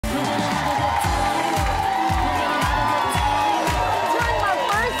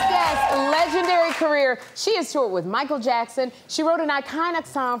year, she has toured with Michael Jackson. She wrote an iconic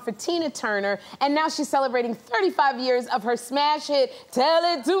song for Tina Turner, and now she's celebrating 35 years of her smash hit, Tell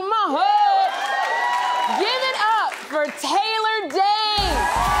It to My Heart. Give it up for Taylor Dayne.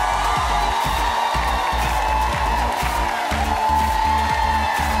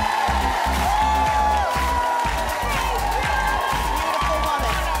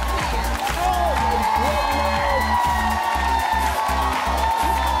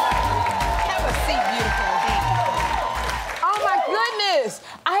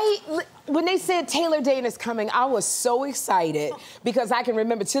 When they said Taylor Dayne is coming, I was so excited because I can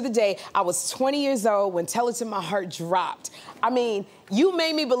remember to the day I was 20 years old when Tell It to My Heart dropped. I mean, you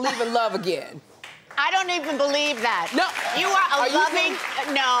made me believe in love again. I don't even believe that. No. You are a loving...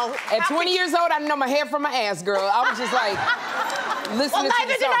 No. At 20 years old, I didn't know my hair from my ass, girl. I was just like, listening to the song. Well,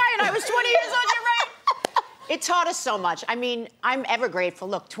 neither did I, and I was 20 years old, you're right. It taught us so much. I mean, I'm ever grateful.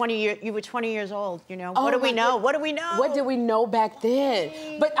 Look, you were 20 years old, you know. What do we know? What do we know? What did we know back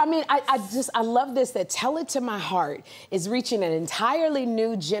then? But I mean, I love this, that Tell It to My Heart is reaching an entirely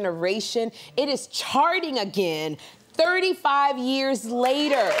new generation. It is charting again 35 years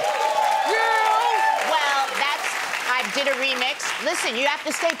later. Girl! Well, I did a remix. Listen, you have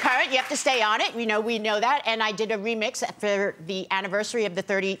to stay current. You have to stay on it. You know, we know that. And I did a remix for the anniversary of the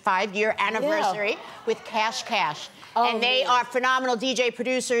 35-year anniversary with Cash Cash. Oh, and they are phenomenal DJ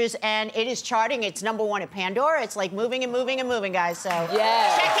producers, and it is charting. It's #1 at Pandora. It's like moving and moving and moving, guys. So check it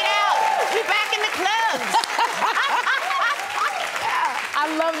out. We're back in the clubs.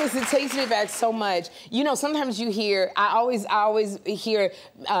 I love this. It takes me back so much. You know, sometimes you hear, I always hear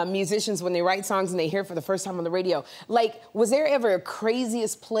musicians when they write songs and they hear it for the first time on the radio. Like, was there ever a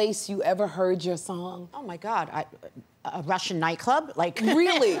craziest place you ever heard your song? Oh, my God. A Russian nightclub, like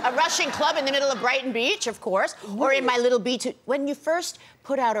really a Russian club in the middle of Brighton Beach, of course, or in my little beach. When you first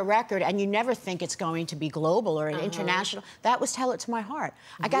put out a record and you never think it's going to be global or an international, that was Tell It to My Heart.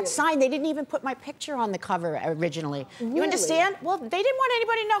 I got signed. They didn't even put my picture on the cover originally. You understand? Well, they didn't want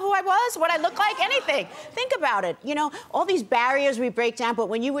anybody to know who I was, what I looked like, anything. Think about it. You know, all these barriers we break down, but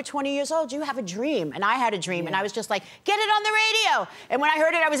when you were 20 years old, you have a dream, and I had a dream, and I was just like, get it on the radio. And when I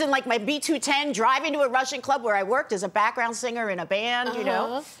heard it, I was in like my B210 driving to a Russian club where I worked as a background singer in a band, you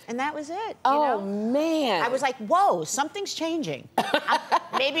know, and that was it. You know? Man. I was like, whoa, something's changing.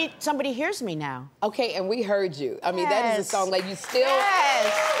 Maybe somebody hears me now. Okay, and we heard you. I mean, that is a song like you still...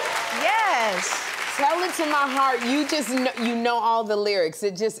 Yes. Tell It to My Heart, you just know, you know all the lyrics.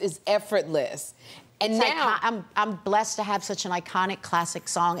 It just is effortless. And now... I'm blessed to have such an iconic classic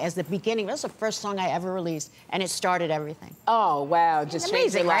song as the beginning. That was the first song I ever released, and it started everything. Oh, wow. Just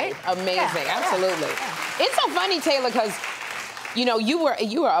changed your life. Right? Amazing, absolutely. It's so funny, Taylor, because... You know, you were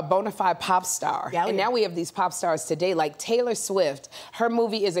a bona fide pop star. And now we have these pop stars today, like Taylor Swift. Her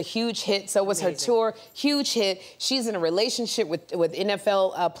movie is a huge hit, so was her tour, huge hit. She's in a relationship with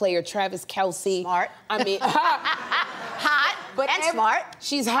NFL player Travis Kelce. Smart. I mean, hot, and smart.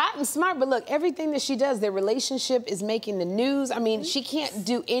 She's hot and smart, but look, everything that she does, their relationship is making the news. I mean, she can't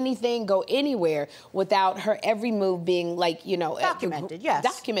do anything, go anywhere without her every move being like, you know... Documented, yes.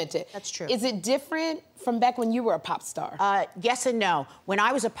 Documented. That's true. Is it different from back when you were a pop star? Yes and no. When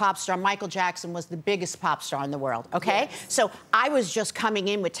I was a pop star, Michael Jackson was the biggest pop star in the world, okay? Yes. So I was just coming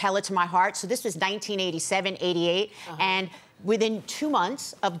in with Tell It to My Heart. So this was 1987, 88, and within 2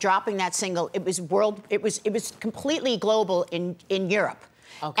 months of dropping that single, it was completely global in Europe.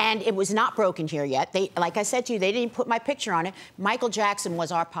 Okay. And it was not broken here yet. Like I said to you, they didn't put my picture on it. Michael Jackson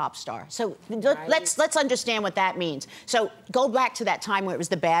was our pop star. So let's understand what that means. So go back to that time where it was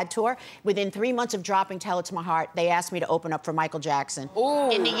the Bad Tour. Within 3 months of dropping Tell It to My Heart, they asked me to open up for Michael Jackson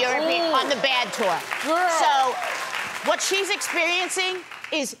in the European on the Bad Tour. Girl. So what she's experiencing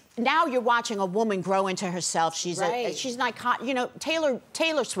is now you're watching a woman grow into herself. She's she's an icon. You know,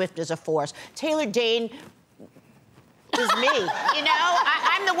 Taylor Swift is a force. Taylor Dayne is me, you know?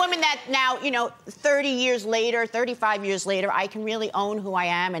 I'm the woman that now, you know, 30 years later, 35 years later, I can really own who I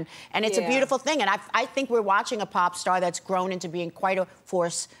am, and it's a beautiful thing. And I think we're watching a pop star that's grown into being quite a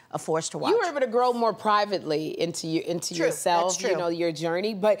force to watch. You were able to grow more privately into yourself, you know, your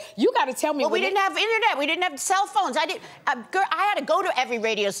journey. But you got to tell me. Well, we didn't have internet. We didn't have cell phones. I had to go to every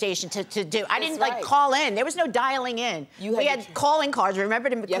radio station to do. I didn't like call in. There was no dialing in. We had calling cards. Remember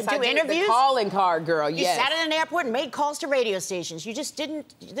to do interviews? The calling card, girl. You sat in an airport and made calls to radio stations. You just didn't.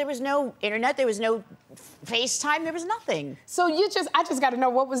 There was no internet. There was no FaceTime. There was nothing. So I just got to know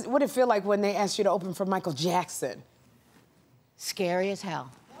what did it feel like when they asked you to open for Michael Jackson? Scary as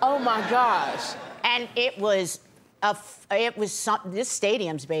hell. Oh my gosh. And it was this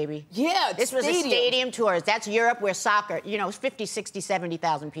stadium's, baby. Yeah, this was a stadium tour. That's Europe where soccer, you know, 50, 60,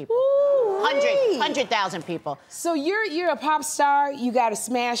 70,000 people. Ooh. 100,000 people. So you're a pop star. You got a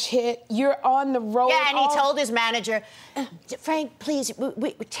smash hit. You're on the road. Yeah, and he told his manager, Frank, please,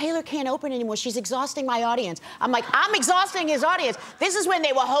 Taylor can't open anymore. She's exhausting my audience. I'm like, I'm exhausting his audience. This is when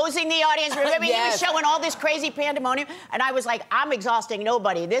they were hosing the audience. Remember, he was showing all this crazy pandemonium, and I was like, I'm exhausting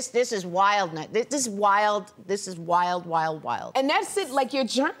nobody. This is wild. This is wild. This is wild, wild, wild. And that's it. Like, your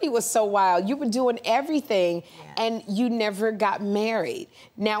journey was so wild. You were doing everything, and you never got married.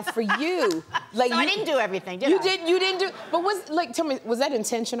 Now, for you, like, so I didn't do everything, did I? You didn't do. But tell me, was that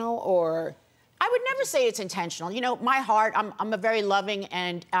intentional or? I would never say it's intentional. You know, my heart, I'm a very loving,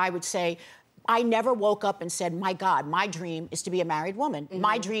 and I would say, I never woke up and said, my God, my dream is to be a married woman. Mm-hmm.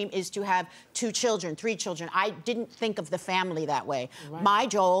 My dream is to have 2 children, 3 children. I didn't think of the family that way. Right. My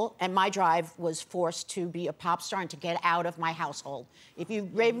goal and my drive was forced to be a pop star and to get out of my household. If you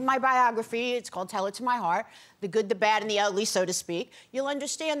read my biography, it's called Tell It to My Heart, the good, the bad, and the ugly, so to speak, you'll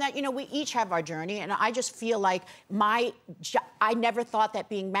understand that, you know, we each have our journey, and I just feel like I never thought that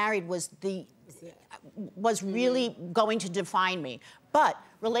being married was really going to define me. But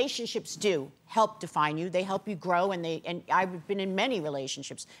relationships do help define you. They help you grow, and I've been in many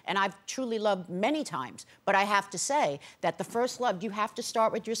relationships, and I've truly loved many times. But I have to say that the first love, you have to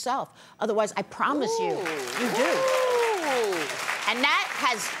start with yourself. Otherwise, I promise you do. And that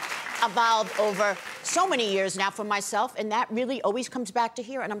has evolved over so many years now for myself, and that really always comes back to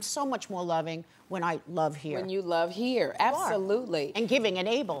here. And I'm so much more loving when I love here. When you love here, absolutely. And giving and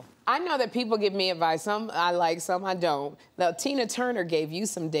able. I know that people give me advice. Some I like, some I don't. Now, Tina Turner gave you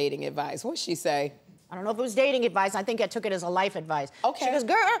some dating advice. What'd she say? I don't know if it was dating advice. I think I took it as a life advice. Okay. She goes,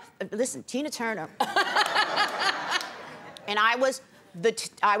 girl, listen, Tina Turner. And I was the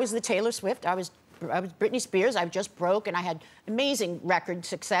Taylor Swift. I was Britney Spears. I just broke, and I had amazing record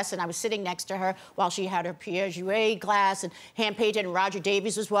success, and I was sitting next to her while she had her Pierre Jouet glass and hand painted, and Roger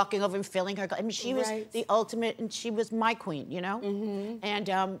Davies was walking over and filling her glass. I mean, she was the ultimate, and she was my queen, you know? Mm-hmm.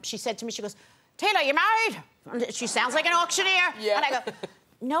 And she said to me, she goes, Taylor, you married? And she sounds like an auctioneer. Yeah. And I go,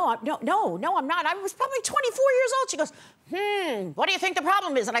 no, I'm not. I was probably 24 years old. She goes, what do you think the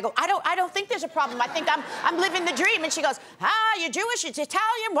problem is? And I go, I don't think there's a problem. I think I'm living the dream. And she goes, you're Jewish, it's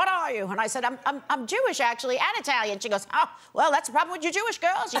Italian, what are you? And I said, I'm Jewish, actually, and Italian. She goes, oh, well, that's the problem with you Jewish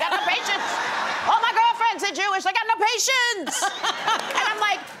girls. You got no patience. All my girlfriends are Jewish, they got no patience. And I'm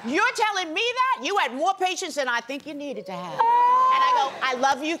like, you're telling me that? You had more patience than I think you needed to have. And I go, I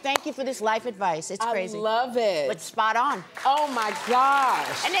love you, thank you for this life advice. It's crazy. I love it. But spot on. Oh, my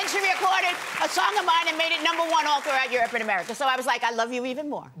gosh. And then she recorded a song of mine and made it #1 all throughout Europe and America. So I was like, I love you even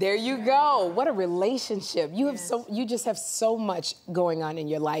more. There you go. What a relationship. You just have so much going on in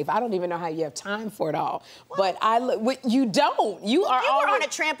your life. I don't even know how you have time for it all. Well, but you don't. You were on a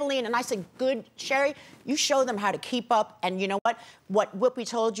trampoline, and I said, good, Sherri, you show them how to keep up, and you know what? What we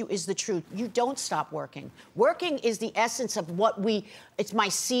told you is the truth. You don't stop working. Working is the essence of it's my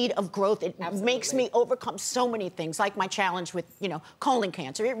seed of growth. It makes me overcome so many things, like my challenge with, colon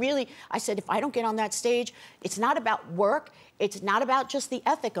cancer. It really, I said, if I don't get on that stage, it's not about work. It's not about just the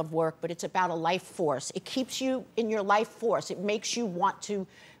ethic of work, but it's about a life force. It keeps you in your life force. It makes you want to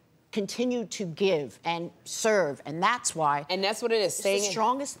continue to give and serve, and that's why. And that's what it is. It's the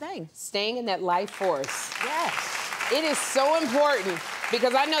strongest thing. Staying in that life force. Yes. It is so important,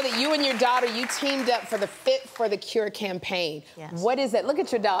 because I know that you and your daughter, you teamed up for the Fit for the Cure campaign. Yes. What is that? Look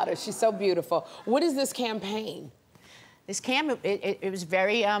at your daughter. She's so beautiful. What is this campaign? This it was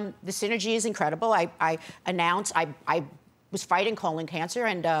very, the synergy is incredible. I announced, I was fighting colon cancer,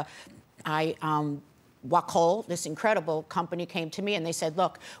 and Wacol, this incredible company, came to me and they said,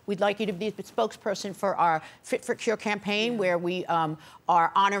 look, we'd like you to be the spokesperson for our Fit for Cure campaign, where we are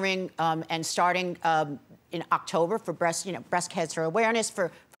honoring and starting in October for breast cancer awareness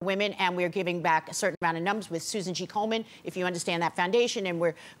for women, and we're giving back a certain amount of numbers with Susan G. Komen, if you understand that foundation, and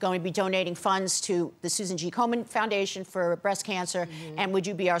we're going to be donating funds to the Susan G. Komen Foundation for breast cancer, and would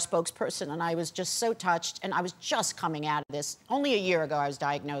you be our spokesperson? And I was just so touched, and I was just coming out of this. Only a year ago I was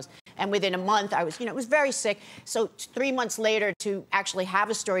diagnosed, and within a month I was, was very sick. So 3 months later, to actually have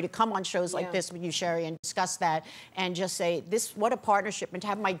a story, to come on shows like this with you, Sherri, and discuss that, and just say, what a partnership, and to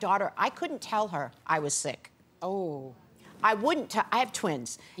have my daughter, I couldn't tell her I was sick. Oh. I wouldn't. I have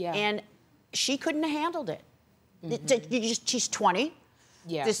twins, and she couldn't have handled it. She's 20.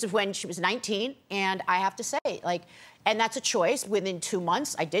 Yeah. This is when she was 19, and I have to say, and that's a choice. Within 2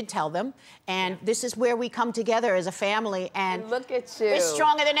 months, I did tell them, and this is where we come together as a family. And look at you. We're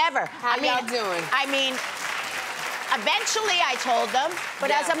stronger than ever. How y'all doing? I mean, eventually I told them, but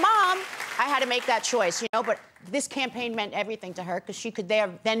as a mom, I had to make that choice, But this campaign meant everything to her, because she could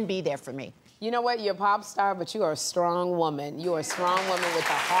then be there for me. You know what? You're a pop star, but you are a strong woman. You are a strong woman with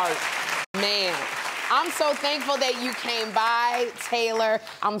a heart. I'm so thankful that you came by, Taylor.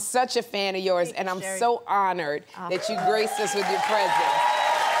 I'm such a fan of yours, and I'm so honored that you graced us with your presence.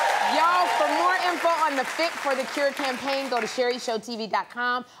 Y'all, for more info on the Fit for the Cure campaign, go to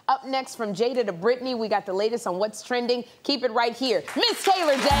SherriShowTV.com. Up next, from Jada to Brittany, we got the latest on what's trending. Keep it right here. Miss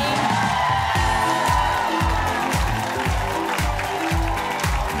Taylor Dayne.